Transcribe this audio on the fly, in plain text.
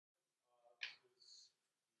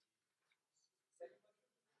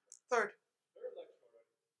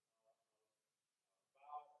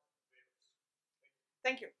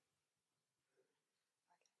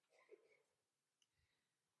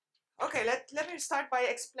Okay, let me start by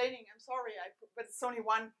explaining. I'm sorry, but it's only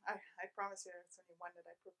one. I promise you, it's only one that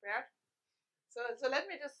I prepared. So let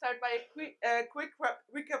me just start by a quick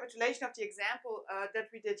recapitulation of the example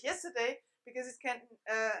that we did yesterday, because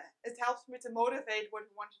it helps me to motivate what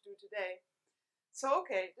we want to do today. So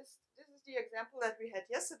okay, this is the example that we had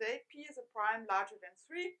yesterday. P is a prime larger than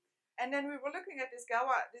 3, and then we were looking at this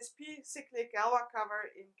P cyclic Galois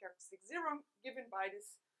cover in characteristic 0, given by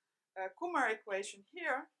this Kummer equation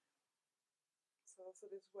here. So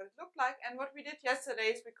this is what it looked like. And what we did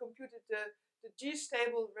yesterday is we computed the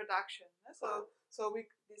G-stable reduction. So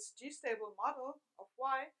this G-stable model of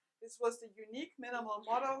Y, this was the unique minimal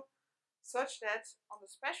model such that on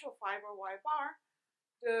the special fiber Y bar,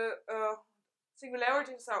 the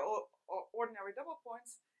singularities are all ordinary double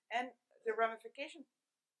points, and the ramification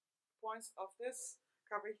points of this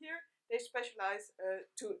cover here, they specialize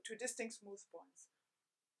to distinct smooth points.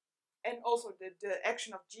 And also the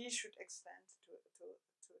action of G should extend to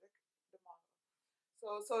the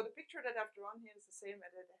model. So the picture that I've drawn here is the same that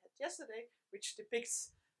I had yesterday, which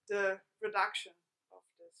depicts the reduction of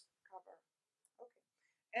this cover. Okay.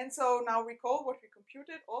 And so now recall what we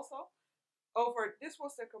computed also. This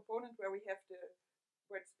was the component where we have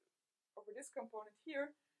over this component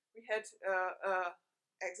here, we had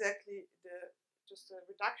exactly just the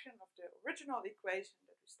reduction of the original equation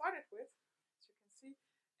that we started with, as you can see.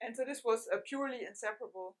 And so this was a purely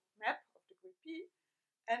inseparable map of degree P,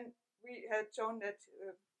 and we had shown that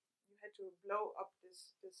you had to blow up the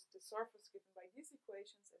surface given by these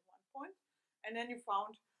equations at one point, and then you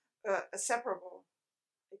found a separable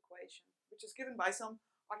equation, which is given by some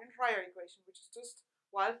Artin-Schreier equation, which is just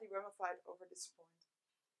wildly ramified over this point.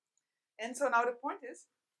 And so now the point is,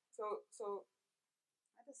 so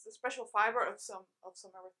that is the special fiber of some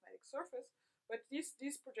arithmetic surface, but these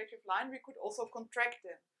projective line we could also contract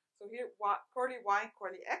them. So here, curly y,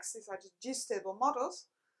 curly x, these are the G-stable models.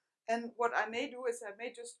 And what I may do is I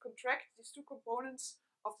may just contract these two components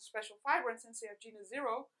of the special fiber, and since they have genus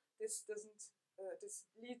 0, this doesn't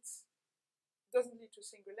lead to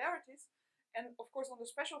singularities. And of course, on the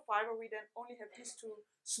special fiber, we then only have these two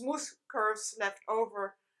smooth curves left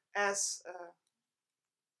over as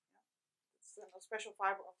it's a special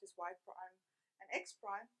fiber of this y prime and x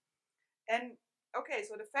prime. And okay,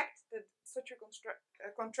 so the fact that such a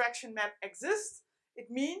contraction map exists,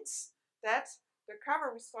 it means that the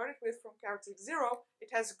cover we started with from characteristic 0,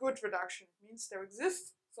 it has good reduction. It means there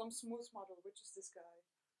exists some smooth model, which is this guy.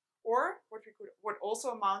 Or what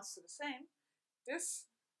also amounts to the same,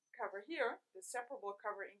 this cover here, the separable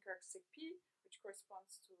cover in characteristic P, which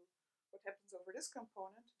corresponds to what happens over this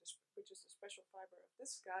component, which is the special fiber of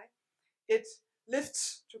this guy, it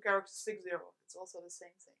lifts to characteristic 0. It's also the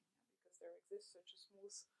same thing, because there exists such a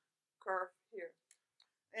smooth curve here.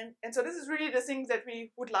 And so this is really the thing that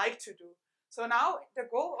we would like to do. So now the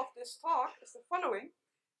goal of this talk is the following.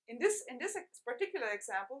 In this particular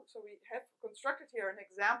example, so we have constructed here an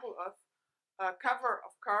example of a cover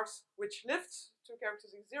of curves which lifts to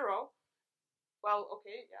characteristic 0. Well,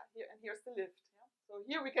 okay, yeah, here's the lift. Yeah? So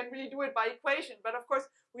here we can really do it by equation, but of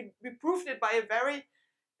course we proved it by a very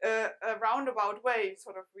roundabout way.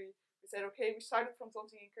 Sort of we said, okay, we started from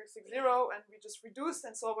something in characteristic 0 and we just reduced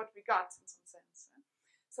and saw what we got in some sense. Yeah?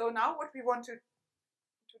 So now what we want to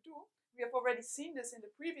do, we have already seen this in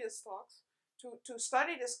the previous talks, to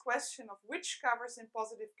study this question of which covers in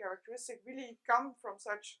positive characteristic really come from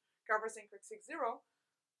such covers in characteristic 0.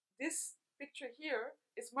 This picture here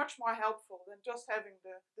is much more helpful than just having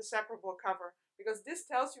the separable cover, because this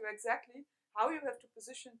tells you exactly how you have to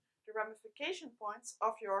position the ramification points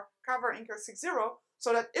of your cover in characteristic 0,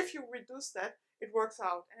 so that if you reduce that, it works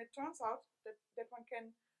out. And it turns out that one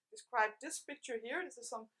can describe this picture here. This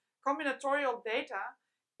is some combinatorial data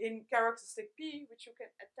in characteristic P, which you can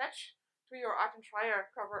attach to your Artin-Schreier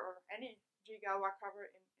cover or any G-Galois cover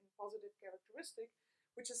in positive characteristic,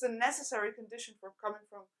 which is a necessary condition for coming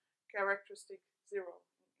from characteristic 0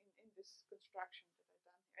 in this construction that I've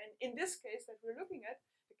done here. And in this case that we're looking at,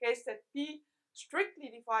 the case that P strictly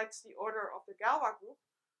divides the order of the Galois group,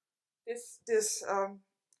 this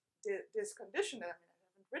condition, I mean, I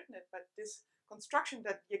haven't written it, but this construction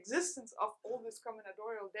that the existence of all this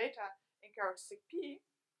combinatorial data in characteristic P,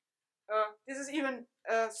 this is even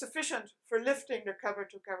sufficient for lifting the cover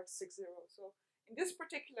to characteristic 0. So in this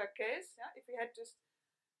particular case, yeah, if we had just,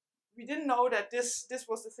 we didn't know that this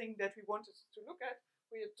was the thing that we wanted to look at.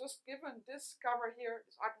 We had just given this cover here,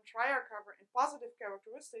 this Artin-Schreier cover in positive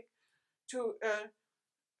characteristic, to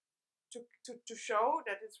show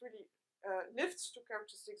that it's really lifts to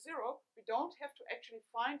characteristic 0. We don't have to actually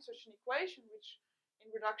find such an equation which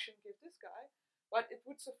in reduction gives this guy, but it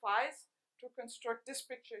would suffice to construct this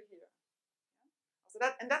picture here. So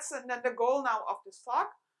that's the goal now of this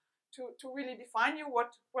talk, to really define you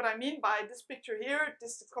what I mean by this picture here,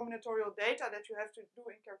 this combinatorial data that you have to do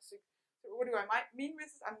in characteristic. So what do I mean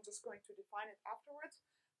with it? I'm just going to define it afterwards.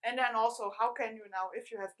 And then also, how can you now, if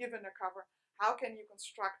you have given a cover, how can you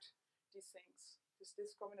construct these things,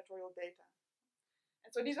 this combinatorial data? And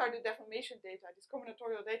so these are the deformation data, this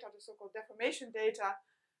combinatorial data, the so-called deformation data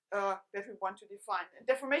that we want to define. And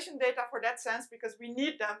deformation data for that sense, because we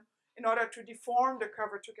need them in order to deform the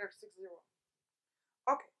cover to characteristic 0.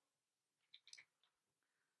 Okay.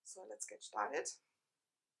 So let's get started.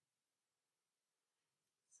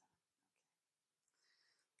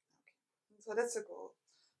 Okay. So that's the goal.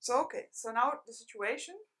 So okay, so now the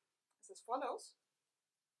situation is as follows.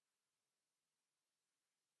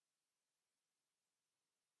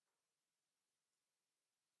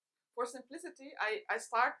 For simplicity, I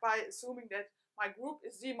start by assuming that my group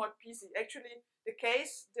is Z mod PC. Actually, the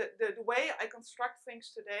case, the way I construct things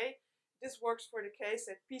today, this works for the case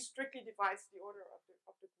that P strictly divides the order of the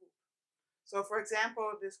group. So for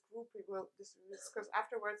example, this group we will discuss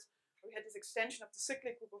afterwards. We had this extension of the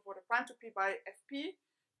cyclic group of order prime to P by Fp.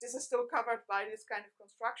 This is still covered by this kind of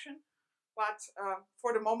construction, but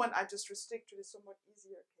for the moment I just restrict to this somewhat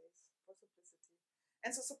easier case for simplicity. And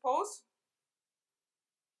so suppose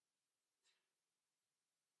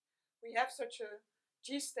we have such a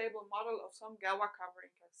G-stable model of some Galois cover in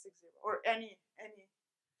characteristic 0, or any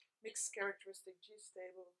mixed characteristic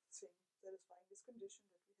G-stable thing satisfying this condition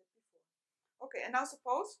that we had before. Okay, and now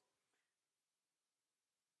suppose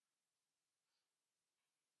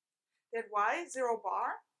that Y, 0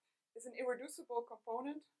 bar, is an irreducible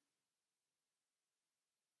component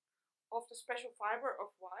of the special fiber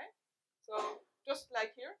of Y. So just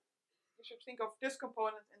like here, you should think of this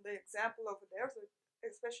component in the example over there, so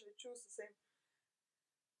especially choose the same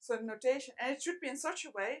sort of notation. And it should be in such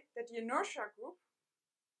a way that the inertia group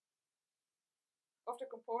of the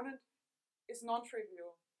component is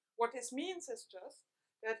non-trivial. What this means is just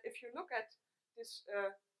that if you look at this,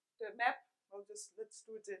 the map, well, just let's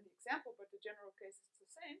do it in the example, but the general case is the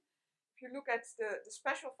same. If you look at the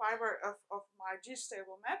special fiber of my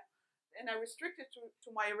G-stable map, and I restrict it to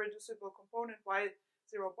my irreducible component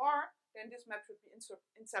Y0 bar, then this map should be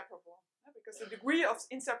inseparable. Because the degree of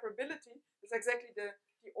inseparability is exactly the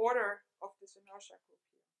order of this inertia group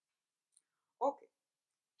here. Okay.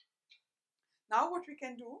 Now what we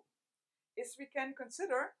can do is we can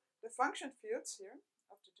consider the function fields here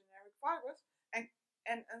of the generic fibers,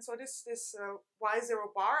 and so this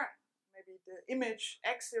Y0 bar, maybe the image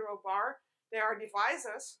X0 bar, they are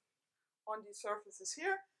divisors on these surfaces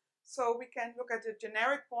here. So we can look at the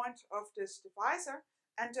generic point of this divisor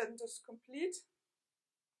and then just complete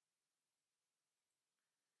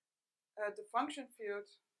the function field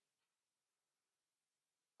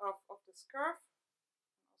of this curve,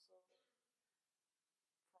 and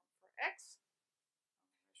also for X.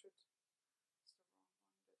 I should, it's the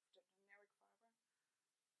wrong one, the generic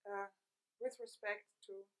fiber, with respect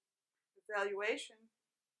to the valuation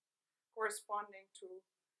corresponding to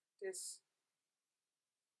this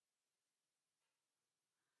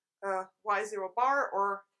Y0 bar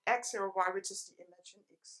or X0 bar, which is the image in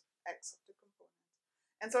X of the component.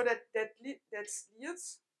 And so that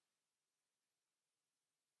yields,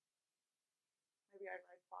 maybe I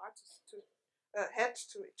write bar to head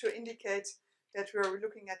to indicate that we are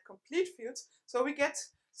looking at complete fields. So we get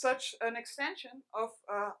such an extension of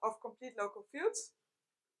complete local fields.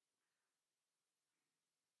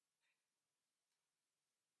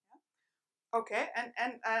 Yeah. Okay,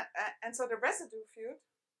 and so the residue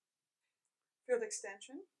field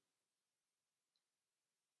extension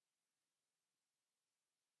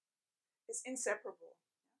is inseparable.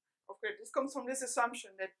 Okay, this comes from this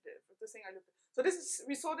assumption that the thing I looked at. So this is,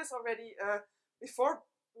 we saw this already before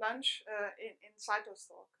lunch in Saito's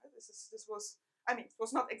talk. This was, I mean, it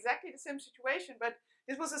was not exactly the same situation, but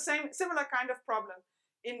this was the similar kind of problem.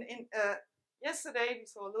 Yesterday we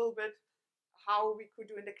saw a little bit how we could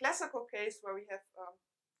do in the classical case where we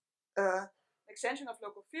have extension of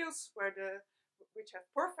local fields which have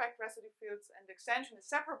perfect residue fields, and the extension is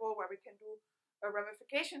separable where we can do a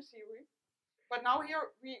ramification theory. But now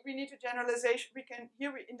here we need a generalization.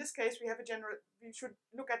 In this case we have we should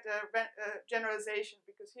look at the generalization,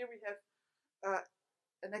 because here we have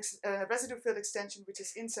a residue field extension which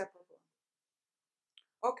is inseparable.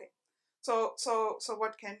 Okay, so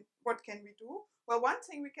what can we do? Well, one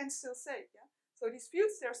thing we can still say, yeah. So these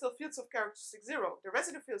fields, they are still fields of characteristic 0. The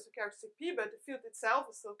residue field is characteristic P, but the field itself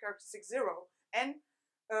is still characteristic 0. And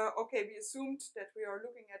okay, we assumed that we are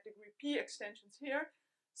looking at degree P extensions here.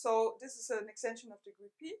 So this is an extension of degree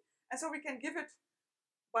P. And so we can give it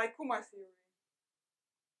by Kumar theory.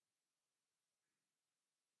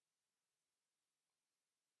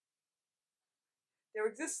 there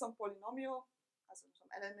exists some polynomial, some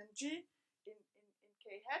element G in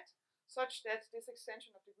K hat, such that this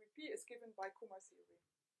extension of degree P is given by Kummer theory.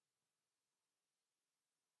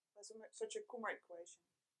 There's such a Kummer equation.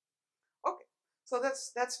 Okay, so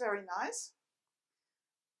that's very nice.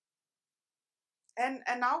 And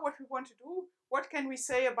now what we want to do, what can we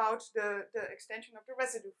say about the extension of the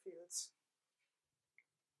residue fields?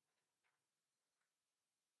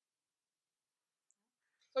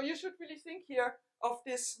 So you should really think here of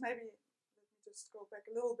this, maybe let me just go back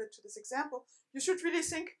a little bit to this example. You should really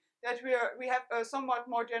think that we have a somewhat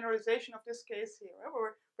more generalization of this case here,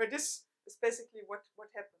 where this is basically what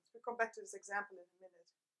happens. We'll come back to this example in a minute.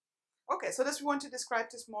 Okay, so we want to describe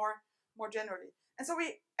this more generally. And so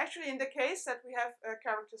we actually, in the case that we have a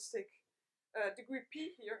characteristic degree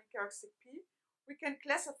P here, in characteristic P, we can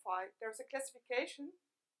classify, there's a classification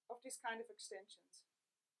of these kind of extensions.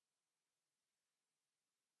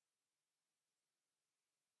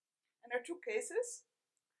 And there are two cases.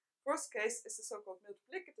 First case is the so-called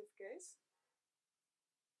multiplicative case.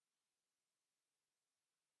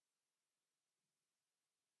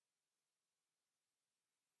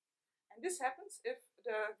 And this happens if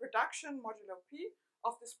the reduction modulo P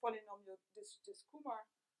of this polynomial, this Kummer,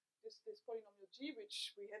 this polynomial G,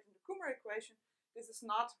 which we had in the Kummer equation, this is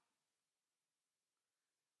not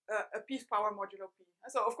a piece power modulo P.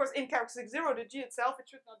 So of course in characteristic 0, the G itself, it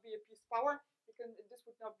should not be a piece power, because this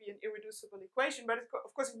would not be an irreducible equation, but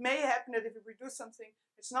of course it may happen that if you reduce something,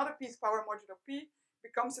 it's not a piece power modulo P,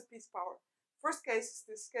 becomes a piece power. First case is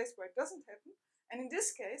this case where it doesn't happen, and in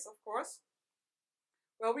this case, of course,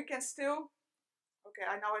 well, we can still, okay,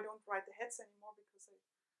 now I don't write the heads anymore because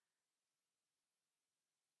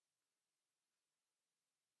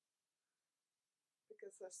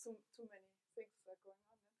there's too many things that are going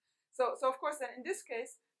on then. So of course then in this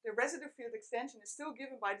case, the residue field extension is still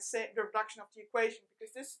given by the reduction of the equation,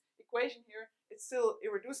 because this equation here, it's still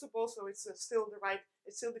irreducible, so it's still the right,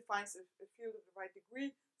 it still defines a field of the right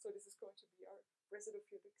degree, so this is going to be our residue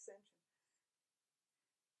field extension.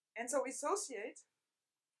 And so we associate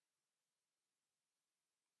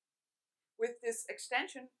with this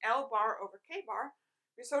extension L bar over K bar,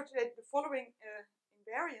 we associate the following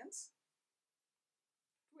invariants.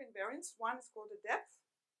 Two invariants. One is called the depth,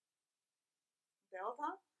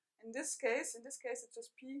 delta. In this case, it's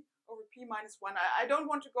just P over P minus 1. I don't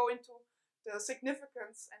want to go into the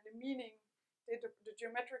significance and the meaning, the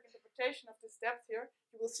geometric interpretation of this depth here.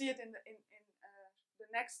 You will see it in the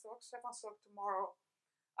next talk, Stefan's talk tomorrow.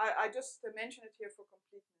 I just mention it here for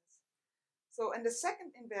completeness. So, and the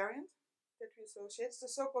second invariant that we associate is the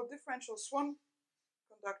so-called differential Swan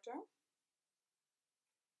conductor.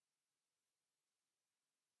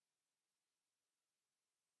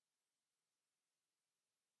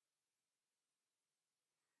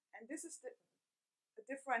 And this is the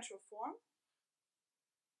differential form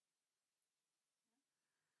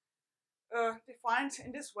defined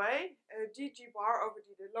in this way, dg bar over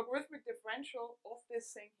d, the logarithmic differential of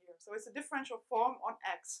this thing here. So it's a differential form on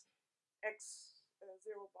x 0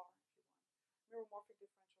 bar, if you want, neuromorphic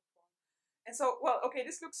differential form. And so, well, okay,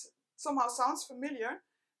 this sounds familiar.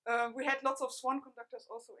 We had lots of Swan conductors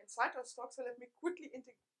also in Saito's talk, so let me quickly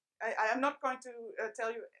I am not going to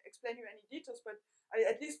explain you any details, but I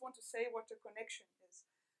at least want to say what the connection is.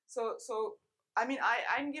 So I mean,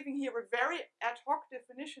 I'm giving here a very ad hoc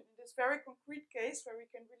definition in this very concrete case where we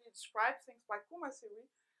can really describe things by Kummer theory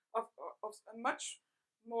of a much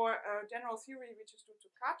more general theory, which is due to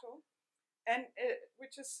Kato, and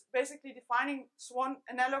which is basically defining Swan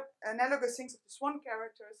analogous things of the Swan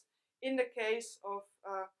characters in the case of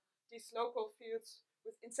these local fields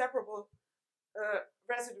with inseparable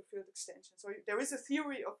residue field extension. So there is a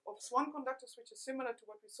theory of Swan conductors which is similar to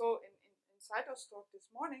what we saw in Saito's talk this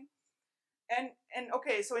morning. And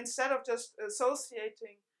okay, so instead of just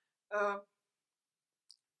associating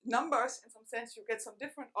numbers, in some sense, you get some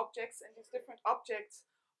different objects, and these different objects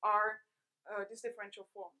are these differential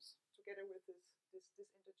forms together with these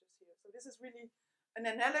integers here. So this is really an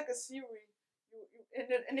analogous theory.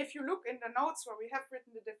 And if you look in the notes where we have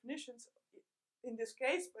written the definitions in this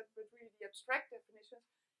case, but really the abstract definitions,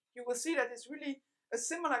 you will see that it's really a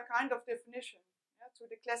similar kind of definition. To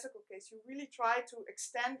the classical case, you really try to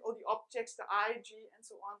extend all the objects, the I, G, and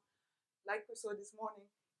so on, like we saw this morning,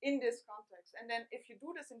 in this context. And then if you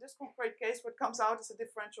do this in this concrete case, what comes out is a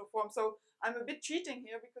differential form. So I'm a bit cheating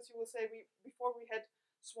here, because you will say before we had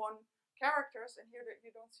Swan characters, and here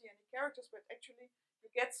you don't see any characters, but actually you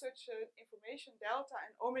get such information delta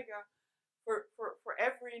and omega for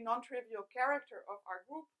every non-trivial character of our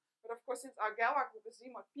group. But of course, since our Galois group is Z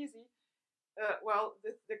mod PZ, well,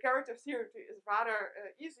 the character theory is rather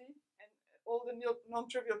easy, and all the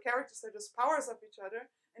non-trivial characters are just powers of each other.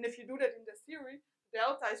 And if you do that in the theory,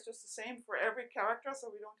 delta is just the same for every character, so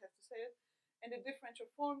we don't have to say it. And the differential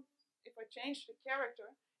form, if I change the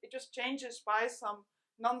character, it just changes by some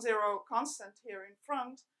non-zero constant here in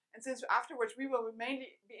front. And since afterwards we will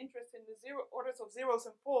mainly be interested in the orders of zeros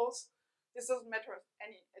and poles, this doesn't matter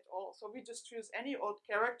any at all. So we just choose any odd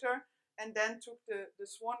character and then took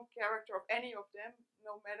this one character of any of them,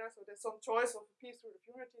 no matter. So there's some choice of a piece root of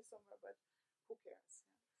unity somewhere, but who cares?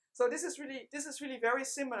 So this is really very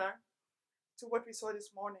similar to what we saw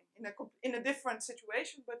this morning in a different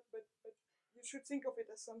situation, but you should think of it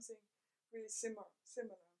as something really similar.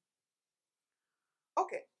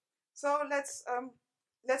 Okay, so let's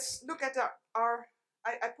look at our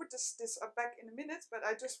I put this back in a minute, but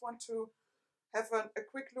I just want to have a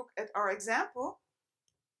quick look at our example.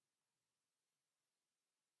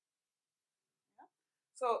 Yeah.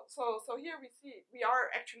 So here we see we are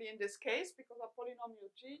actually in this case because our polynomial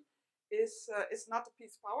g is not a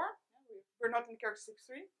piece power. Yeah, we're not in characteristic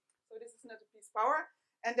 3, so this is not a piece power,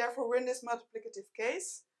 and therefore we're in this multiplicative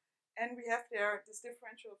case, and we have there this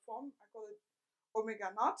differential form. I call it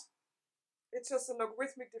omega naught. It's just a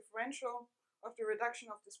logarithmic differential of the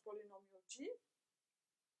reduction of this polynomial g.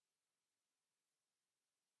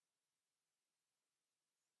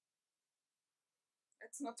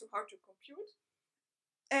 It's not too hard to compute.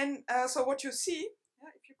 And so what you see,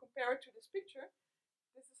 if you compare it to this picture,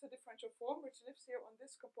 this is a differential form which lives here on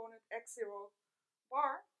this component x0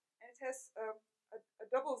 bar, and it has a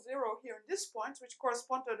double zero here in this point, which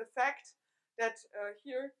corresponds to the fact that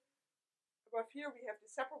above here we have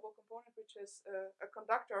the separable component, which is a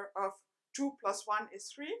conductor of 2 plus 1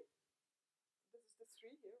 is 3. This is the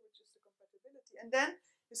 3 here, which is the compatibility. And then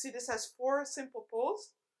you see this has 4 simple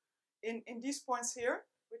poles in these points here,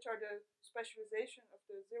 which are the specialization of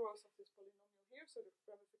the zeros of this polynomial here, so the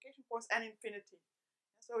ramification points, and infinity.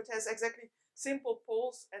 So it has exactly simple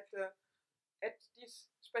poles at this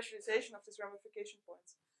specialization of this ramification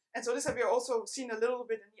points. And so this have we also seen a little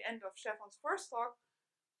bit in the end of Stefan's first talk.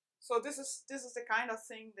 So this is the kind of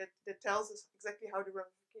thing that tells us exactly how the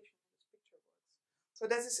ramification in this picture works. So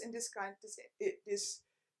that is in this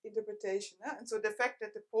interpretation. And so the fact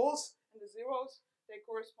that the poles and the zeros, they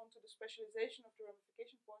correspond to the specialization of the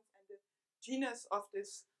ramification points and the genus of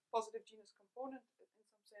this positive genus component in some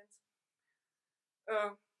sense.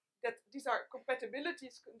 That these are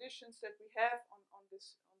compatibilities conditions that we have on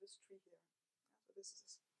this tree here. So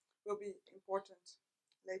this will be important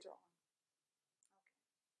later on.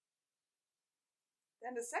 Okay.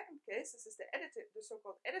 Then the second case, this is the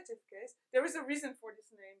so-called additive case. There is a reason for this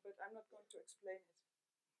name, but I'm not going to explain it.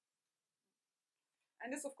 And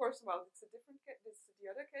this, of course, well, it's a different case. This is the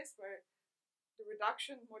other case where the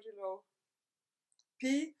reduction modulo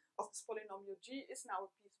p of this polynomial g is now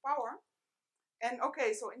a piece power. And okay,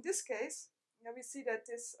 so in this case, we see that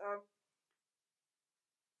this,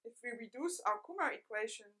 if we reduce our Kummer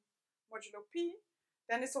equation modulo p,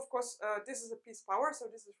 then it's of course, this is a piece power, so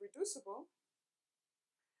this is reducible.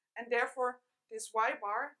 And therefore, this y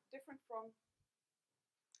bar, different from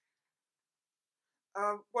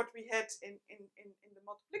what we had in the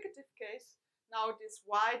multiplicative case, now this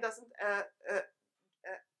y doesn't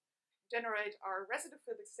generate our residue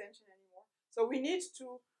field extension anymore. So we need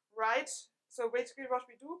to write, so basically what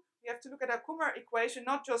we do, we have to look at our Kummer equation,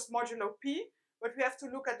 not just modulo p, but we have to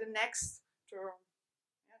look at the next term.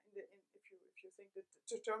 Yeah, if you think that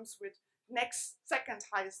the terms with second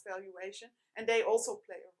highest valuation, and they also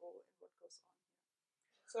play a role in what goes on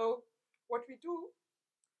here. So what we do,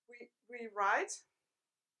 we write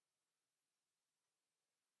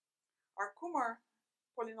our Kummer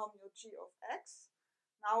polynomial g of x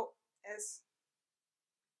now as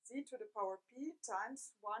z to the power p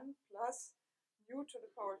times 1 plus mu to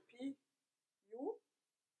the power p u.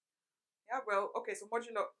 Yeah, well, okay, so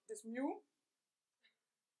modulo this mu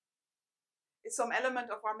is some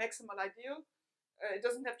element of our maximal ideal. It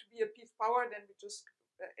doesn't have to be a piece power, then we just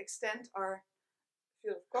extend our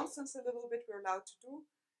field of constants a little bit, we're allowed to do.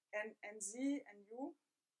 And z and u,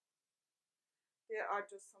 there are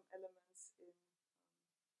just some elements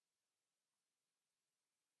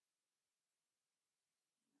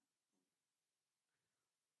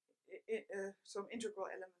in some integral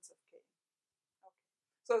elements of k.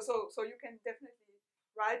 Okay. So you can definitely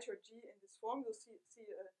write your g in this form. You'll see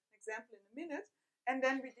an example in a minute. And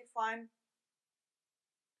then we define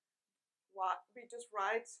y. We just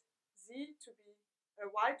write z to be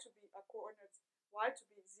y to be a coordinate, y to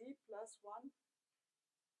be z plus 1.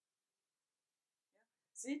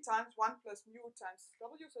 Z times 1 plus mu times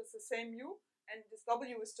w, so it's the same mu, and this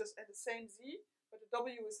w is just at the same z, but the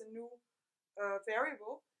w is a new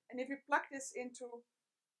variable, And if we plug this into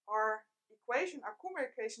our equation, our Kummer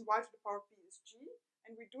equation, y to the power p is g,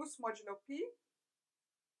 and reduce modulo p.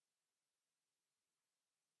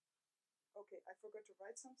 Okay, I forgot to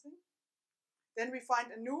write something. Then we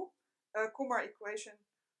find a new Kummer equation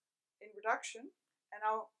in reduction, and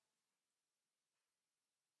now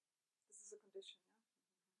this is a condition. Yeah?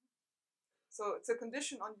 So it's a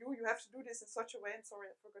condition on u. You have to do this in such a way, and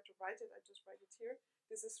sorry, I forgot to write it. I just write it here.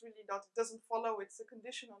 This is really not, it doesn't follow. It's a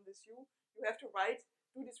condition on this u. You have to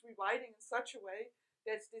do this rewriting in such a way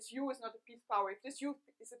that this u is not a piece power. If this u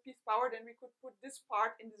is a piece power, then we could put this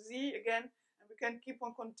part in the z again, and we can keep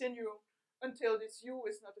on continuing until this u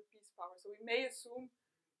is not a piece power. So we may assume,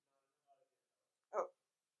 oh,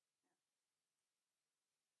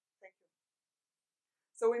 thank you.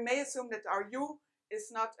 So we may assume that our u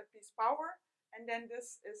is not a piece power, and then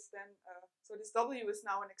this is then, so this w is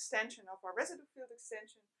now an extension of our residue field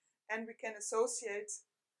extension, and we can associate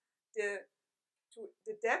the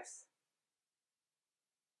depth.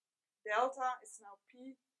 Delta is now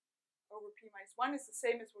p over p minus 1 is the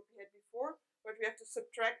same as what we had before, but we have to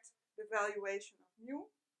subtract the valuation of mu,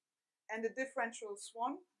 and the differential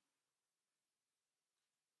swan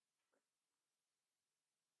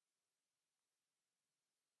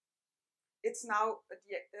it's now the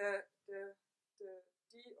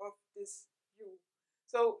d of this u.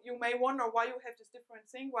 So you may wonder why you have this different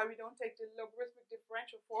thing, why we don't take the logarithmic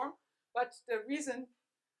differential form, but the reason,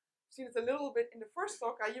 see it a little bit in the first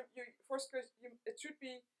talk, it should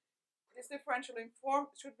be, this differential in form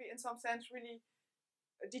should be in some sense really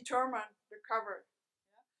determine the cover.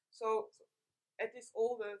 Yeah? So at least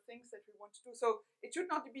all the things that we want to do. So it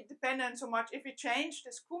should not be dependent so much. If we change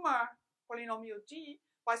this Kummer polynomial g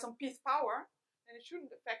by some piece power, then it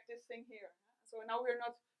shouldn't affect this thing here. So now we're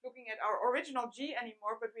not looking at our original g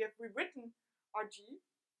anymore, but we have rewritten our g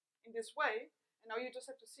in this way. And now you just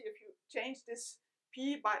have to see if you change this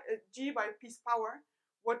g by piece power,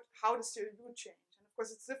 how does the u change? And of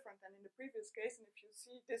course it's different than in the previous case. And if you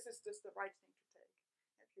see, this is just the right thing to take.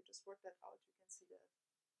 If you just work that out, you can see that.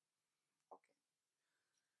 Okay.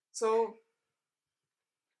 So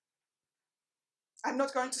I'm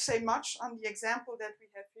not going to say much on the example that we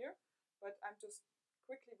have here, but I'm just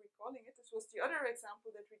quickly recalling it. This was the other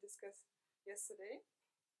example that we discussed yesterday.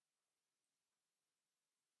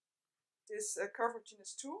 This curve of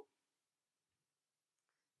genus 2.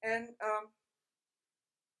 And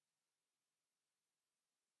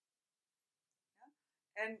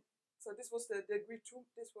so this was the degree 2,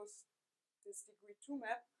 this was this degree 2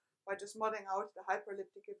 map by just modeling out the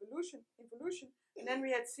hyperelliptic evolution. And then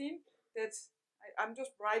we had seen that, I'm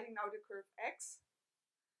just writing now the curve x,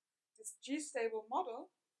 this g-stable model,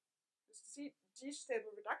 this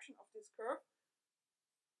g-stable reduction of this curve,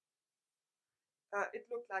 it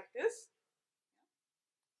looked like this.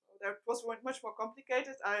 So that was much more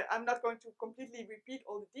complicated. I'm not going to completely repeat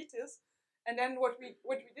all the details. And then what we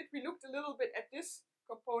did, we looked a little bit at this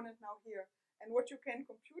component now here, and what you can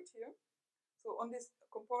compute here. So on this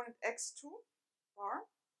component x2 bar,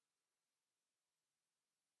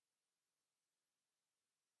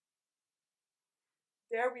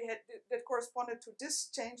 there we had that corresponded to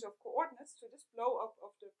this change of coordinates, to this blow up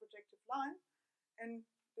of the projective line. And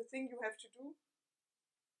the thing you have to do,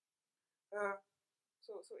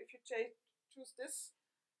 so if you choose this,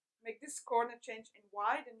 make this coordinate change in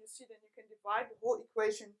y, then you see, then you can divide the whole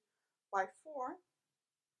equation by 4.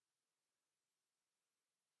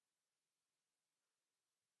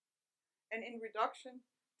 And in reduction,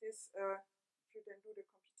 this, if you then do the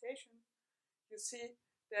computation, you see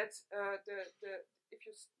that if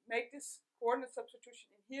you make this coordinate substitution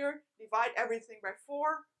in here, divide everything by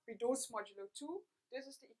 4, reduce modulo 2, this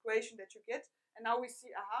is the equation that you get. And now we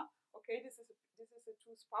see, okay, this is a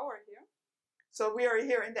 2's power here. So we are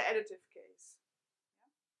here in the additive case.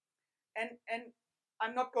 Yeah? And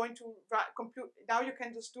I'm not going to compute, now you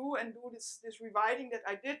can just do this rewriting that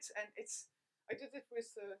I did, and I did it with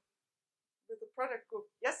the product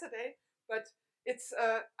group yesterday, but it's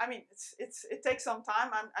it takes some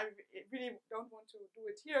time. I really don't want to do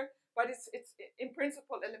it here, but it's in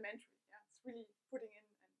principle elementary. Yeah, it's really putting in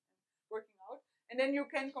and working out, and then you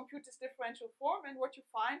can compute this differential form, and what you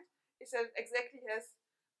find is that it exactly has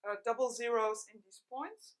double zeros in these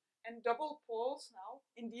points and double poles now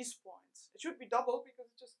in these points. It should be double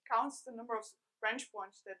because it just counts the number of branch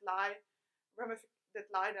points that lie there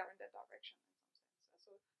in that direction.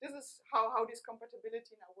 So this is how this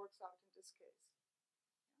compatibility now works out in this case.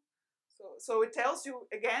 So it tells you,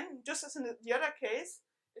 again, just as in the other case,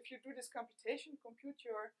 if you do this computation, compute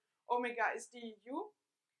your omega is du,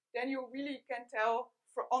 then you really can tell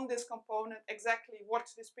on this component exactly what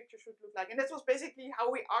this picture should look like. And that was basically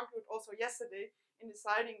how we argued also yesterday in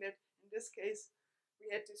deciding that in this case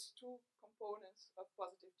we had these two components of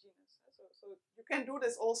positive genus. So you can do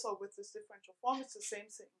this also with this differential form. It's the same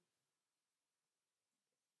thing.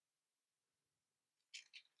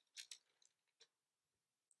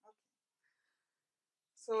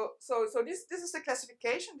 So this is the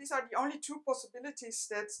classification. These are the only two possibilities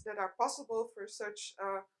that are possible for such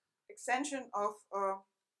extension of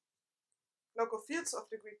local fields of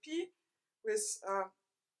degree P with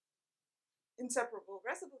inseparable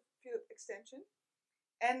residual field extension.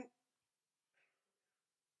 And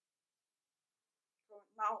so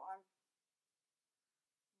now I'm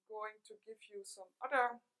going to give you some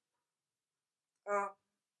other.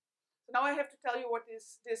 So now I have to tell you what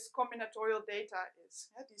this combinatorial data is.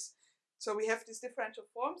 Yeah, so we have these differential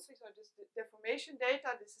forms. These are just the deformation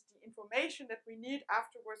data. This is the information that we need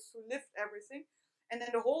afterwards to lift everything. And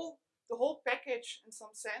then the whole package, in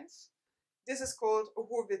some sense, this is called a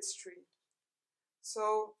Hurwitz tree.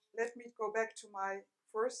 So let me go back to my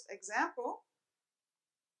first example.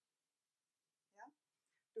 Yeah,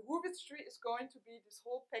 the Hurwitz tree is going to be this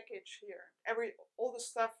whole package here, all the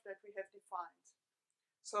stuff that we have defined.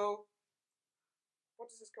 So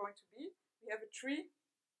what is this going to be? We have a tree.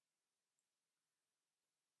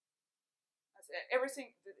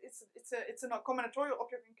 Everything, it's a combinatorial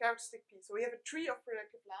object in characteristic P. So we have a tree of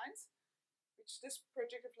projective lines, which this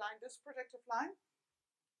projective line.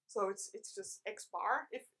 So it's just x bar.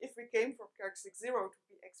 If we came from characteristic 0 to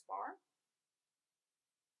be x bar,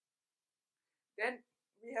 then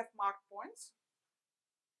we have marked points.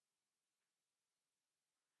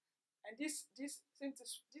 And these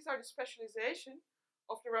are the specialization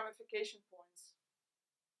of the ramification points.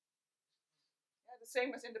 Yeah, the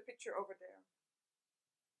same as in the picture over there.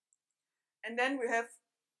 And then we have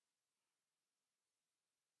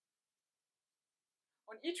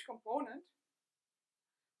on each component,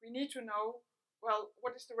 we need to know, well,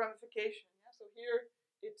 what is the ramification? Yeah? So here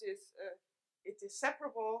it is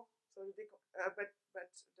separable. So but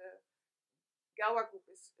the Galois group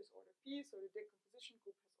is order P. So the decomposition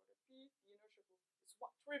group has order P. The inertia group is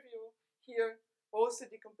trivial. Here, both the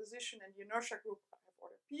decomposition and the inertia group have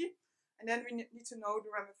order P. And then we need to know the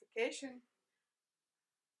ramification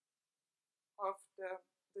of the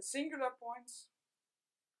singular points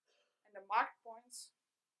and the marked points.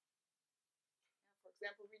 For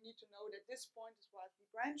example, we need to know that this point is widely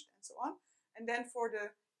branched and so on. And then for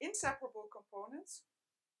the inseparable components,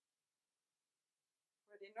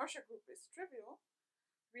 where the inertia group is trivial,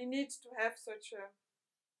 we need to have such a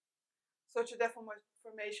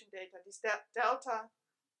deformation data, this delta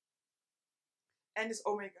and this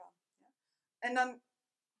omega. Yeah? And then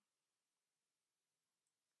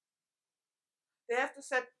they have to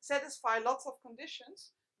satisfy lots of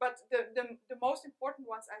conditions, but the most important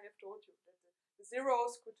ones I have told you, that the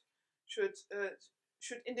zeros should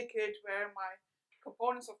indicate where my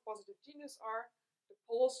components of positive genus are, the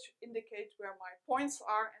poles should indicate where my points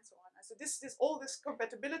are, and so on. And so all this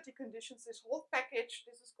compatibility conditions, this whole package,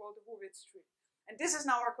 this is called the Hurwitz tree. And this is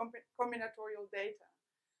now our combinatorial data.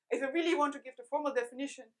 If I really want to give the formal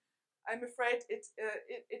definition, I'm afraid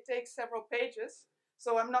it takes several pages.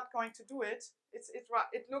 So I'm not going to do it.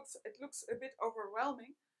 It looks a bit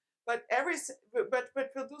overwhelming, but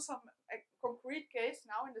we'll do some concrete case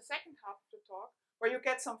now in the second half of the talk where you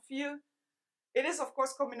get some feel. It is of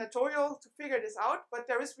course combinatorial to figure this out, but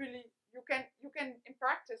there is really you can in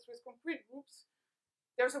practice with concrete groups.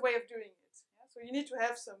 There's a way of doing it. Yeah? So you need to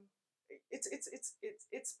have some.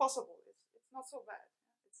 It's possible. It's not so bad.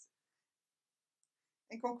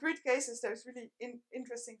 In concrete cases, there's really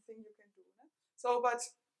interesting thing you can do. Né? So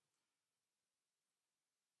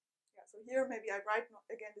here maybe I write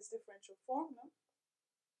again this differential form. No?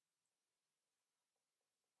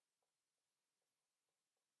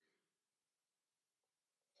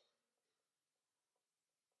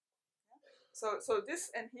 Yeah. So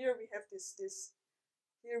this, and here we have this.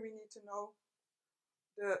 Here we need to know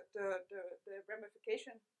the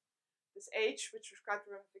ramification, this H, which describes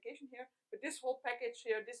the ramification here. But this whole package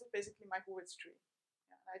here, this is basically my Hurwitz tree.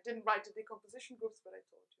 Yeah, I didn't write the decomposition groups, but I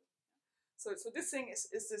told you. So this thing is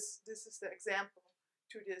the example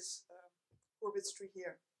to this Hurwitz tree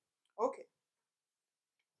here. Okay.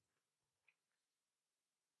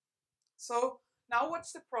 So now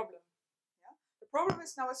what's the problem? Yeah? The problem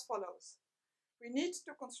is now as follows. We need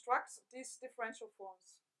to construct these differential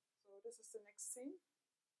forms. So this is the next scene.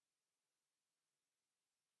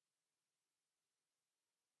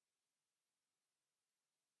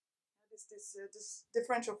 This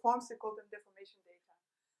differential forms, we call them deformation data.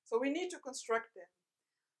 So we need to construct them.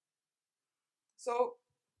 So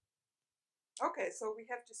Okay, so we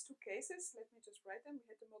have just two cases. Let me just write them. We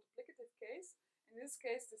had the multiplicative case. In this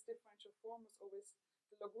case, this differential form is always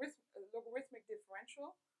the logarithmic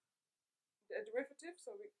differential, the derivative.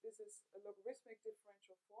 So this is a logarithmic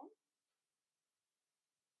differential form.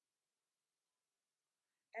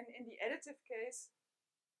 And in the additive case,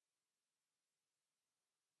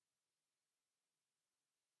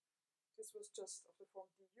 this was just of the form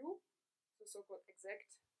du, the so-called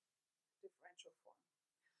exact differential form.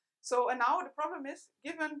 So, and now the problem is,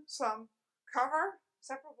 given some cover,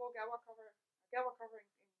 separable Galois covering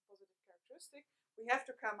in positive characteristic, we have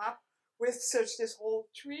to come up with such this whole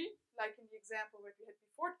tree, like in the example that we had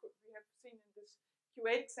before. We have seen in this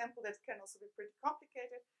Q8 example that can also be pretty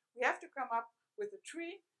complicated. We have to come up with a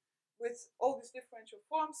tree with all these differential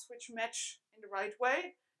forms which match in the right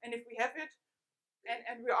way. And if we have it,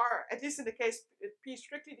 and we are, at least in the case P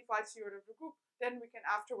strictly divides the order of the group, then we can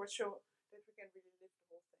afterwards show that we can really lift the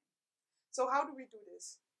whole thing. So how do we do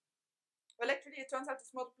this? Well, actually, it turns out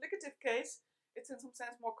this multiplicative case, it's in some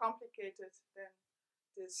sense more complicated than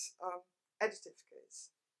this additive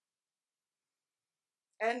case.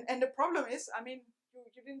 And the problem is, I mean,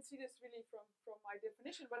 you didn't see this really from my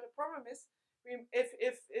definition, but the problem is,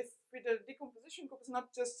 if with the decomposition group is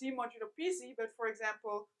not just Z modulo PZ, but for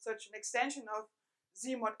example, such an extension of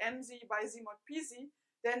Z mod MZ by Z mod PZ,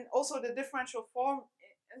 then also the differential form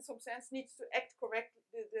in some sense needs to act correctly.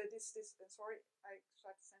 Sorry, I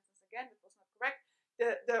started the sentence again, it was not correct.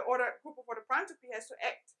 The group of order prime to P has to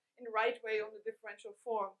act in the right way on the differential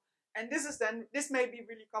form. And this may be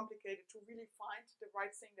really complicated to really find the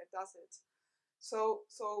right thing that does it. So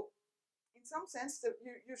in some sense,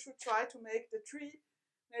 you should try to make the tree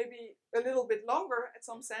maybe a little bit longer at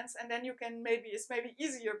some sense, and then you can it's maybe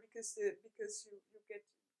easier because you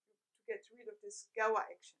get rid of this Galois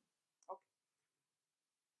action. Okay.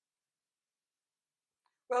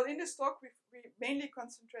 Well, in this talk, we mainly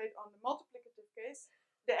concentrate on the multiplicative case.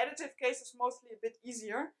 The additive case is mostly a bit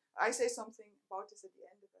easier. I say something about this at the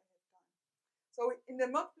end if I have time. So in the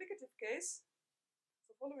multiplicative case,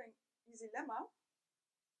 the following easy lemma,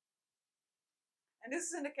 and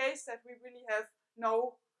this is in the case that we really have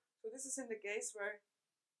so this is in the case where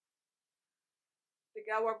the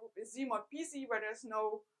Galois group is Z mod PZ, where there's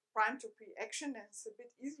no prime to P action, and it's a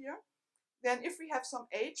bit easier. Then if we have some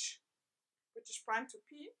H, which is prime to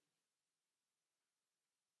P,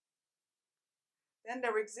 then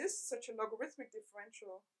there exists such a logarithmic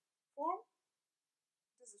differential form.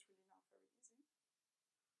 This is really not very easy.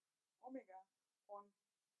 Omega on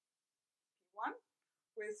P1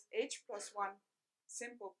 with H plus 1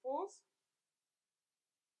 simple poles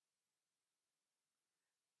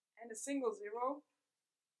and a single zero.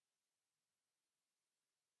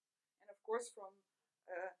 And of course, follows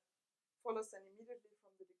then immediately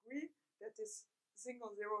from the degree that this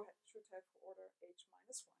single zero should have order H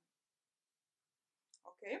minus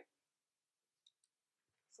 1. Okay.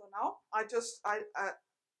 So now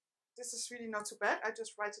this is really not so bad. I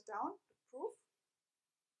just write it down, the proof.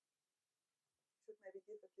 Should maybe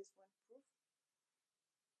give at least one proof.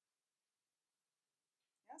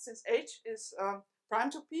 Yeah, since H is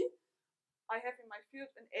prime to P, I have in my field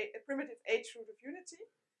a primitive H root of unity,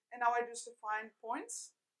 and now I just define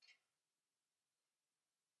points.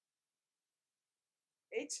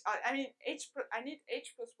 I need H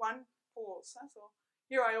plus 1 poles. So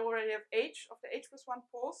here I already have H of the H plus 1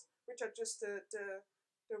 poles, which are just the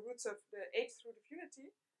roots of the H root of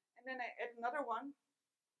unity. And then I add another one,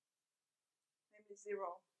 namely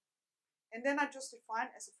 0. And then I just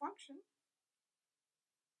define as a function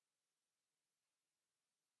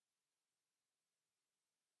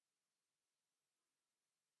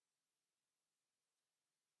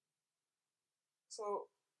so,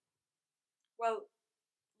 well,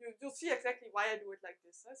 you'll see exactly why I do it like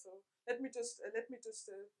this. So let me just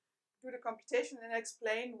do the computation and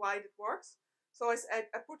explain why it works. So I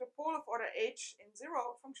put a pole of order H in 0,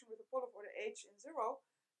 a function with a pole of order H in 0,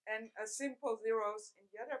 and simple zeros in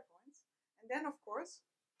the other points. And then, of course,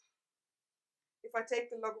 if I take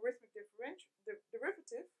the logarithmic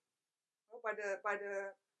derivative, well, by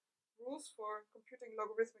the rules for computing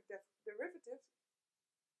logarithmic derivatives,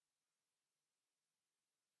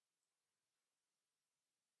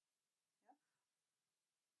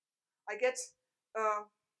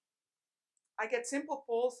 I get simple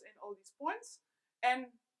poles in all these points.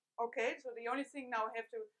 And okay, so the only thing now I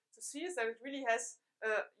have to see is that it really has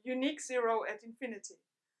a unique zero at infinity.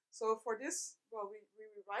 So for this, well, we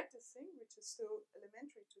rewrite this thing, which is still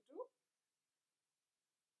elementary to do.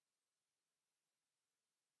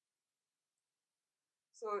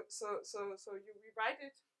 So you rewrite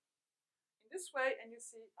it in this way, and you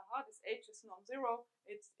see, aha, this h is non-zero.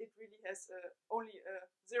 It really has only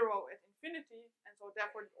a 0 at infinity, and so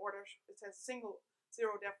therefore the order, it has a single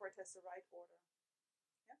 0, therefore it has the right order.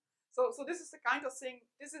 Yeah? So this is the kind of thing,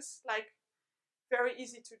 this is like very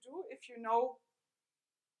easy to do if you know.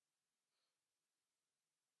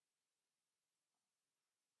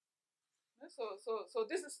 So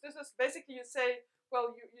this is basically, you say,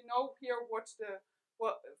 well, you know here what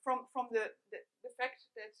from the fact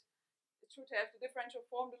that it should have the differential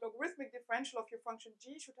form, the logarithmic differential of your function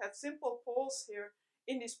g should have simple poles here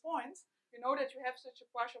in these points. You know that you have such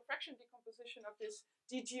a partial fraction decomposition of this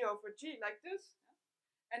dg over g like this,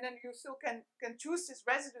 and then you still can choose these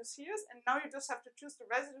residues here, and now you just have to choose the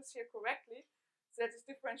residues here correctly, so that this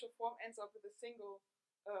differential form ends up with a single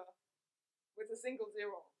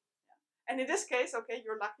zero. And in this case, okay,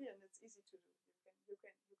 you're lucky and it's easy to do. You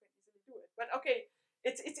can easily do it. But okay,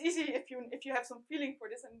 it's easy if you have some feeling for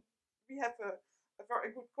this, and we have a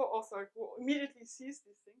very good co-author who immediately sees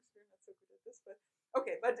these things. We're not so good at this, but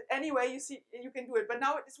okay. But anyway, you see, you can do it. But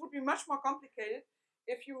now this would be much more complicated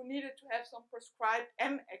if you needed to have some prescribed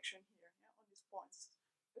M action here, yeah, on these points.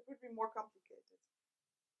 It would be more complicated.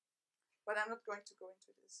 But I'm not going to go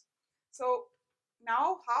into this. So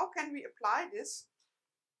now, how can we apply this?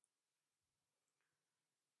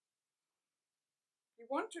 We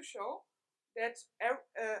want to show that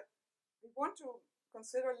we want to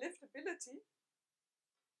consider liftability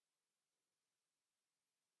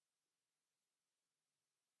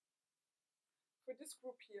for this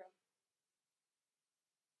group here.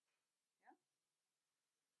 Yeah?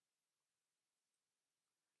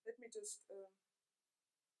 Let me just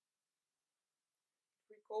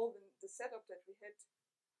recall the setup that we had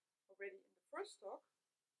already in the first talk.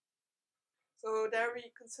 So there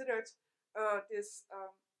we considered this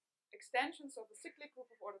extensions of a cyclic group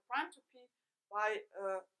of order prime to P by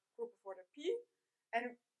a group of order P,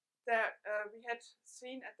 and there we had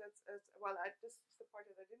seen at that well, this is the part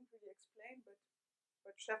that I didn't really explain, but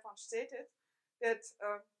Stefan stated that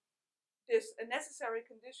this a necessary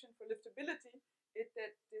condition for liftability is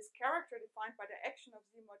that this character defined by the action of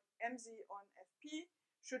Z mod mz on Fp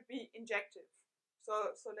should be injective.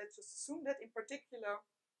 So let's just assume that in particular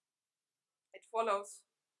it follows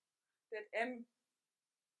that M,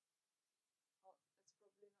 oh, that's probably not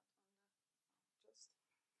on the, just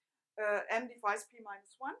M divides P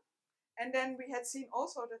minus 1. And then we had seen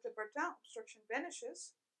also that the Bertin obstruction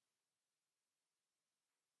vanishes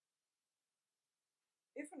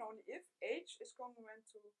if and only if H is congruent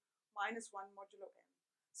to minus 1 modulo M.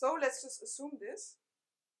 So let's just assume this.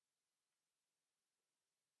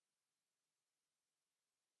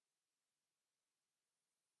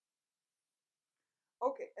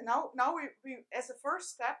 Okay, and now we as a first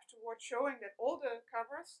step towards showing that all the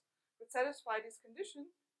covers would satisfy this condition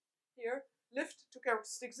here, lift to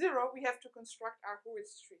characteristic 0, we have to construct our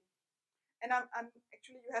Hurwitz tree. And I'm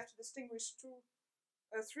actually, you have to distinguish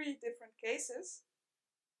three different cases.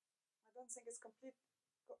 I don't think it's complete.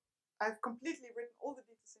 I've completely written all the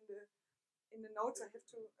details in the notes. I have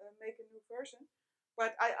to make a new version.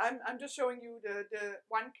 But I'm just showing you the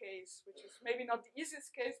one case, which is maybe not the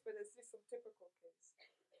easiest case, but it's just some typical case.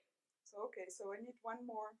 So okay, so I need one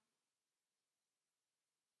more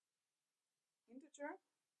integer.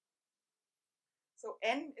 So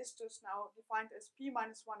n is just now defined as P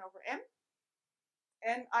minus 1 over M.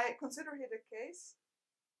 And I consider here the case,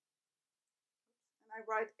 and I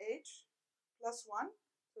write H plus 1.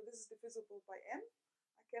 So this is divisible by M.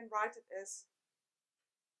 I can write it as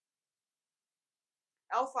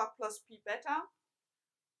alpha plus P beta.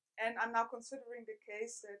 And I'm now considering the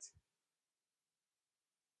case that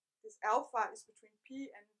this alpha is between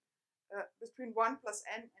P and between 1 plus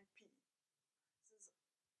N and P.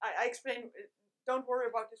 I explain, don't worry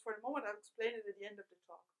about this for the moment, I'll explain it at the end of the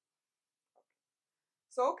talk.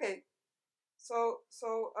 Okay. So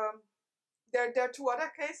there are two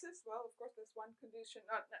other cases. Well, of course, there's one condition.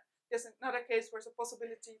 There's another case where there's a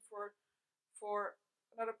possibility for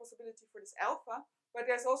this alpha, but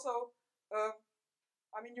there's also,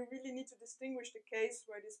 I mean, you really need to distinguish the case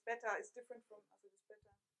where this beta is different from this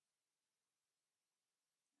beta.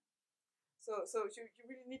 So you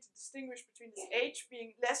really need to distinguish between this H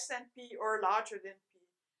being less than P or larger than P.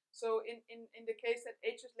 So in the case that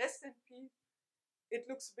H is less than P, it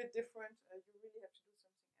looks a bit different. You really have to do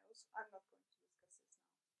something else. I'm not going to discuss this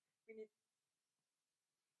now. We need.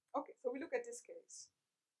 Okay, so we look at this case.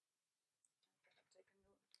 I'm going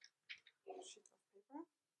to take a new sheet of paper.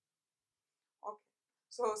 Okay,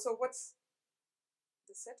 so what's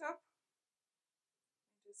the setup?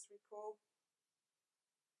 Let me just recall.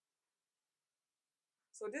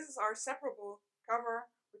 So this is our separable cover,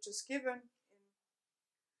 which is given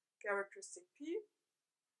characteristic P.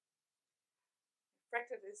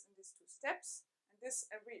 Refracted is in these two steps. And this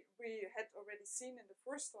we had already seen in the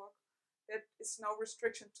first talk that is no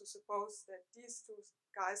restriction to suppose that these two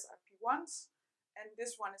guys are P1s and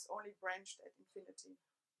this one is only branched at infinity.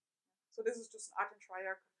 So this is just an Artin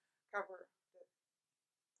triarch cover the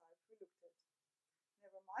type we looked at.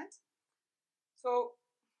 Never mind. So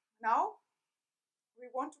now we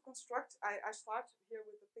want to construct, I start here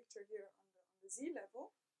with the picture here on the Z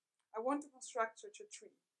level. I want to construct such a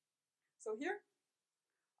tree. So here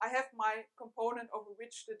I have my component over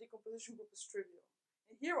which the decomposition group is trivial.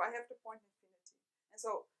 And here I have the point infinity. And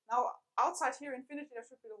so now outside here infinity there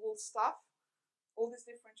should be the whole stuff, all these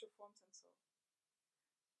differential forms and so on.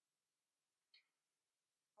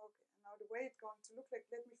 Okay, and now the way it's going to look like,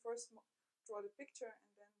 let me first draw the picture and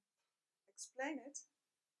then explain it.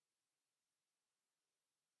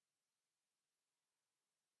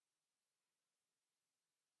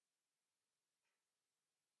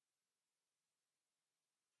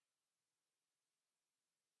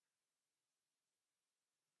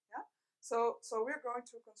 So we're going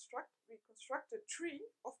to construct a tree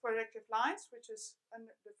of projective lines, which is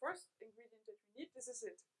the first ingredient that we need. This is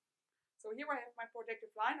it. So here I have my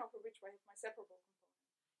projective line over which I have my separable component.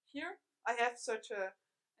 Here I have such a,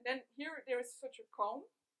 and then here there is such a cone.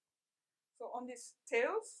 So on these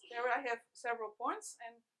tails, there I have several points,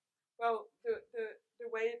 and well, the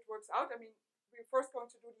way it works out, I mean, we're first going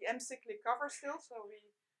to do the M cyclic cover still, so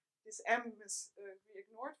this M is we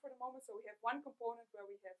ignored for the moment. So we have one component where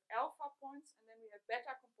we have alpha points, and then we have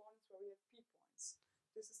beta components where we have P points.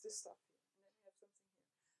 This is this stuff here, and then we have something here.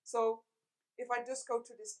 So if I just go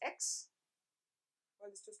to this X,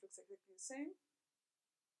 well, this just looks exactly the same.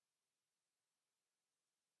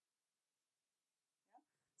 Yeah.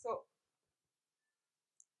 So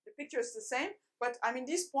the picture is the same, but I mean,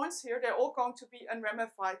 these points here, they're all going to be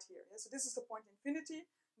unramified here. Yeah? So this is the point infinity.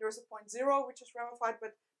 There's a point 0, which is ramified,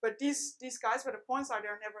 but these guys where the points are,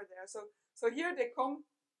 they're never there. So here they come.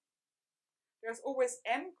 There's always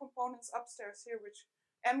M components upstairs here, which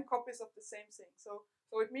M copies of the same thing. So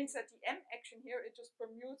it means that the M action here, it just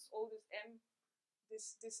permutes all this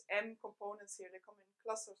M components here. They come in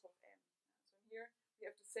clusters of M. So here we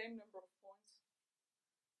have the same number of points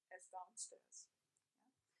as downstairs.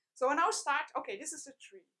 So I now start. Okay, this is a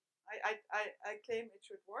tree. I claim it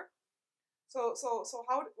should work. So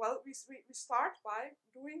how, well, we start by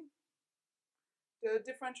doing the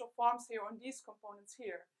differential forms here on these components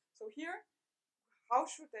here. So here, how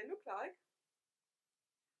should they look like?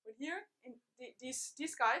 Well, here, in these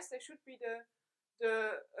guys, they should be the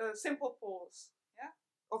simple poles, yeah?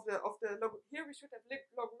 Here we should have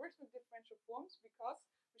logarithmic differential forms because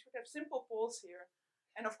we should have simple poles here.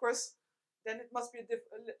 And of course, then it must be a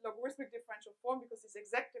logarithmic differential form because these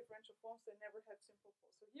exact differential forms, they never have simple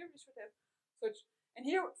poles. So here we should have such, and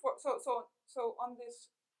here so on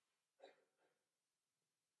this,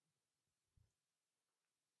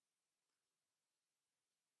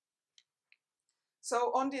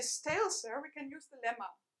 so on these tails there we can use the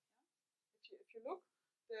lemma. If you look,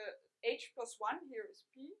 the H plus 1 here is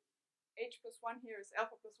P, H plus 1 here is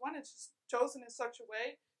alpha plus 1. It's just chosen in such a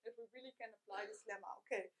way that we really can apply this lemma.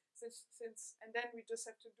 Okay, since and then we just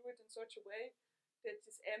have to do it in such a way that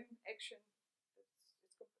this M action,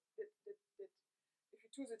 if you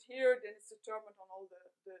choose it here, then it's determined on all the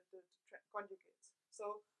conjugates.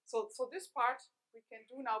 So this part we can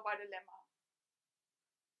do now by the lemma.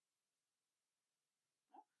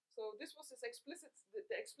 So this was this explicit,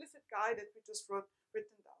 the explicit guide that we just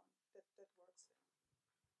written down. That works there.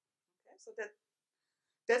 Okay, so that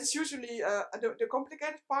is usually the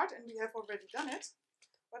complicated part, and we have already done it.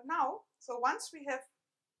 But now, so once we have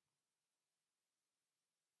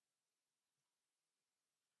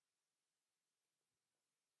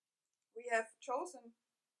chosen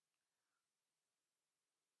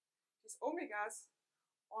these omegas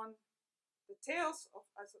on the tails of,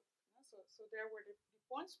 so there were the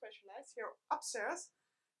points specialized here upstairs,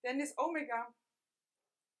 then this omega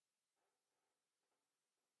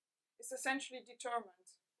is essentially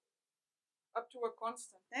determined up to a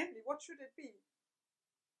constant. Namely, what should it be?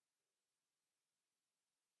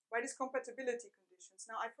 By these compatibility conditions.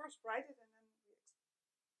 Now I first write it and then we explain.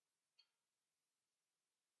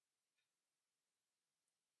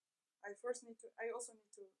 I also need to introduce some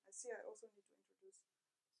notation.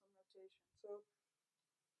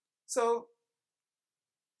 So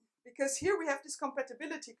because here we have this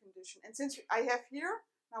compatibility condition, and since I have here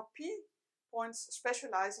now P points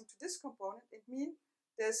specializing to this component, it means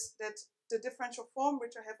that the differential form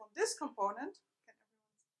which I have on this component, I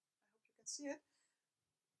hope you can see it,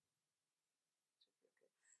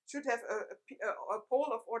 should have a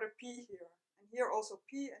pole of order p here, and here also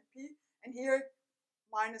p, and here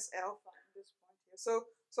minus alpha in this point here.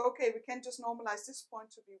 So okay, we can just normalize this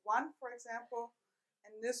point to be 1, for example,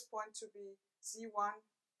 and this point to be z1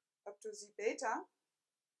 up to z beta.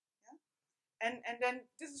 Yeah? And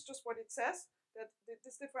then this is just what it says, that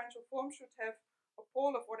this differential form should have a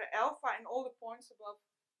pole of order alpha in all the points above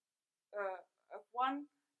f1,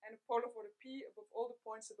 and a pole of order p above all the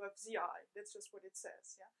points above zi. That's just what it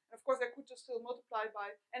says. Yeah. And of course, I could just still multiply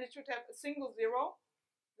by, and it should have a single zero.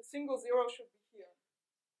 The single zero should be here.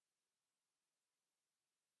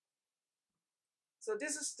 So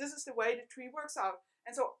this is the way the tree works out.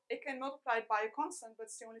 And so it can multiply by a constant, but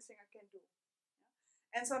it's the only thing I can do.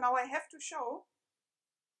 Yeah. And so now I have to show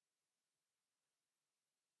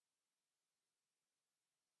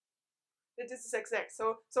that this is exact.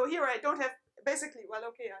 So here I don't have, basically, well,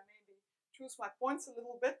 okay, I maybe choose my points a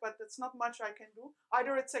little bit, but that's not much I can do.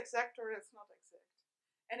 Either it's exact or it's not exact.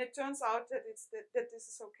 And it turns out that that this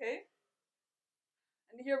is okay.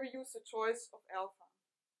 And here we use the choice of alpha.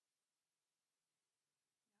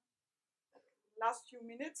 Last few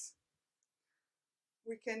minutes,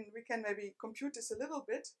 we can maybe compute this a little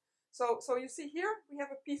bit. So you see here we have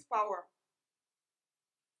a p power.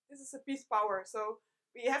 This is a p power. So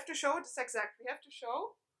we have to show it's exact. We have to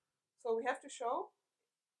show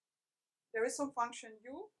there is some function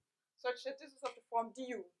u such that this is of the form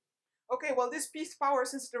du. Okay, well this p power,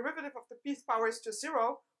 since the derivative of the p power is just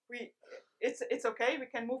 0, it's okay. We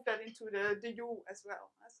can move that into the u as well.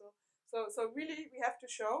 So really we have to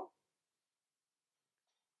show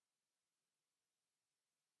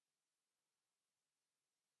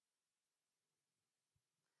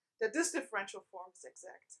that this differential form is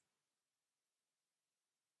exact.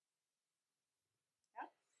 Yeah?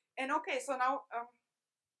 And okay, so now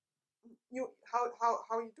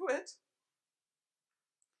how you do it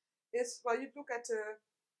is, well, you look at the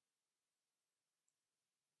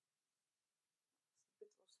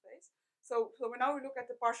bit of space. So now we look at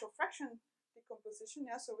the partial fraction decomposition.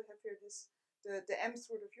 Yeah, so we have here this the mth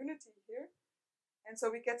root of unity here, and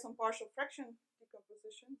so we get some partial fraction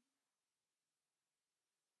decomposition.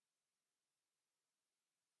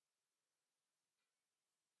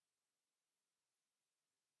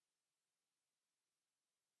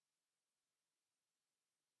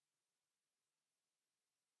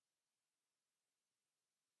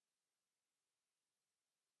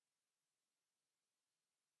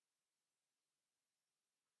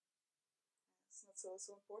 It's not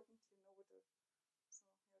so important. You know what the, so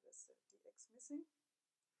here there's the dx missing.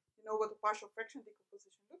 You know what the partial fraction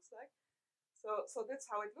decomposition looks like. So that's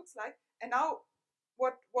how it looks like. And now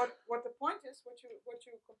what the point is, what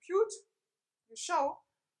you compute, you show,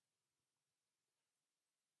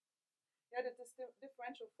 yeah, that this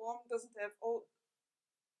differential form doesn't have all.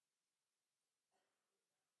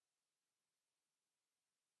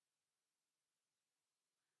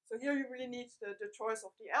 So here you really need the choice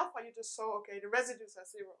of the alpha. You just saw, okay, the residues are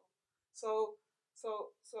 0. So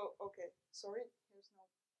okay, sorry, here's no.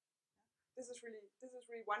 This is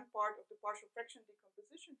really one part of the partial fraction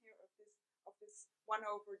decomposition here of this 1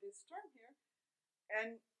 over this term here,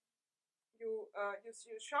 and you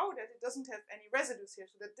show that it doesn't have any residues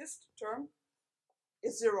here, so that this term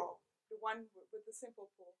is 0, the one with the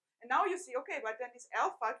simple pole. And now you see, okay, but then this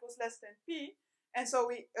alpha, it was less than p, and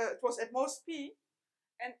so it was at most p.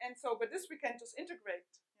 And so, but this we can just integrate.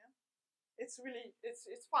 Yeah, it's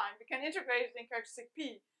fine. We can integrate it in characteristic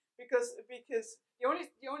p because the only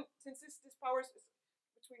since this power is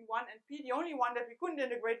between 1 and p, the only one that we couldn't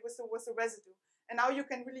integrate was the residue. And now you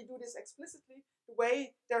can really do this explicitly. The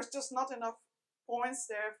way there's just not enough points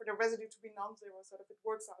there for the residue to be non-zero, so that it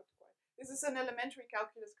works out quite. This is an elementary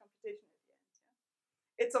calculus computation at the end.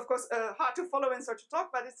 Yeah? It's of course hard to follow in such a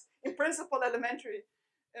talk, but it's in principle elementary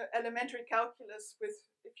calculus with,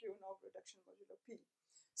 if you know, reduction modulo p.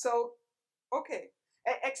 So, okay,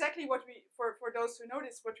 exactly what we, for those who know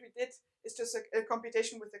this, what we did is just a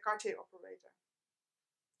computation with the Cartier operator.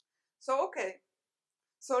 So, okay,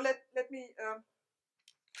 so let me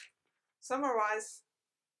summarize.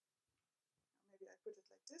 Maybe I put it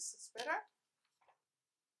like this, it's better.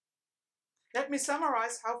 Let me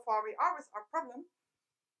summarize how far we are with our problem.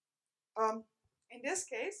 In this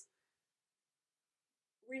case,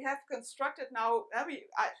 we have constructed now,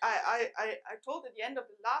 I told at the end of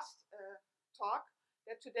the last talk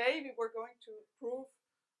that today we were going to prove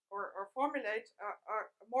or formulate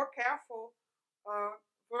a more careful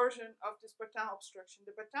version of this Bertin obstruction.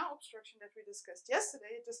 The Bertin obstruction that we discussed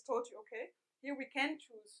yesterday, I just told you, okay, here we can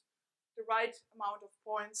choose the right amount of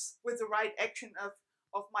points with the right action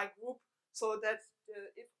of my group, so that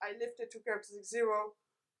if I lift it to characteristic 0,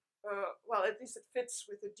 well, at least it fits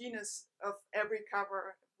with the genus of every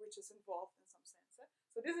cover which is involved in some sense.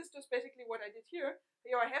 So this is just basically what I did here.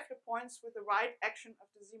 Here I have the points with the right action of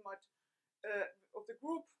the Z-mod of the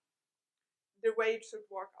group, the way it should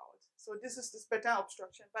work out. So this is the Spatin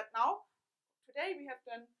obstruction. But now, today we have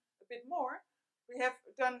done a bit more. We have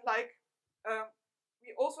done like,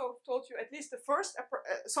 we also told you at least the first,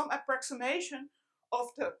 some approximation of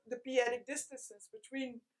the p-adic distances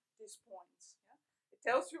between these points. Yeah? It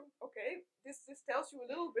tells you, okay, this tells you a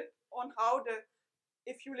little bit on how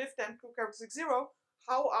if you lift them to characteristic 0,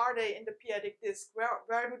 how are they in the p-adic disk?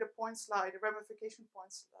 Where do the points lie, the ramification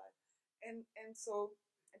points lie? And so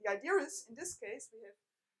the idea is, in this case, we have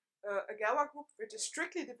a Galois group which is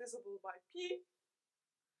strictly divisible by p.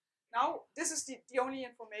 Now, this is the only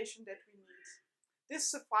information that we need. This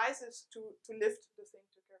suffices to lift the thing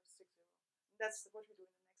to characteristic 0. And that's what we do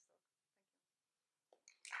in the next.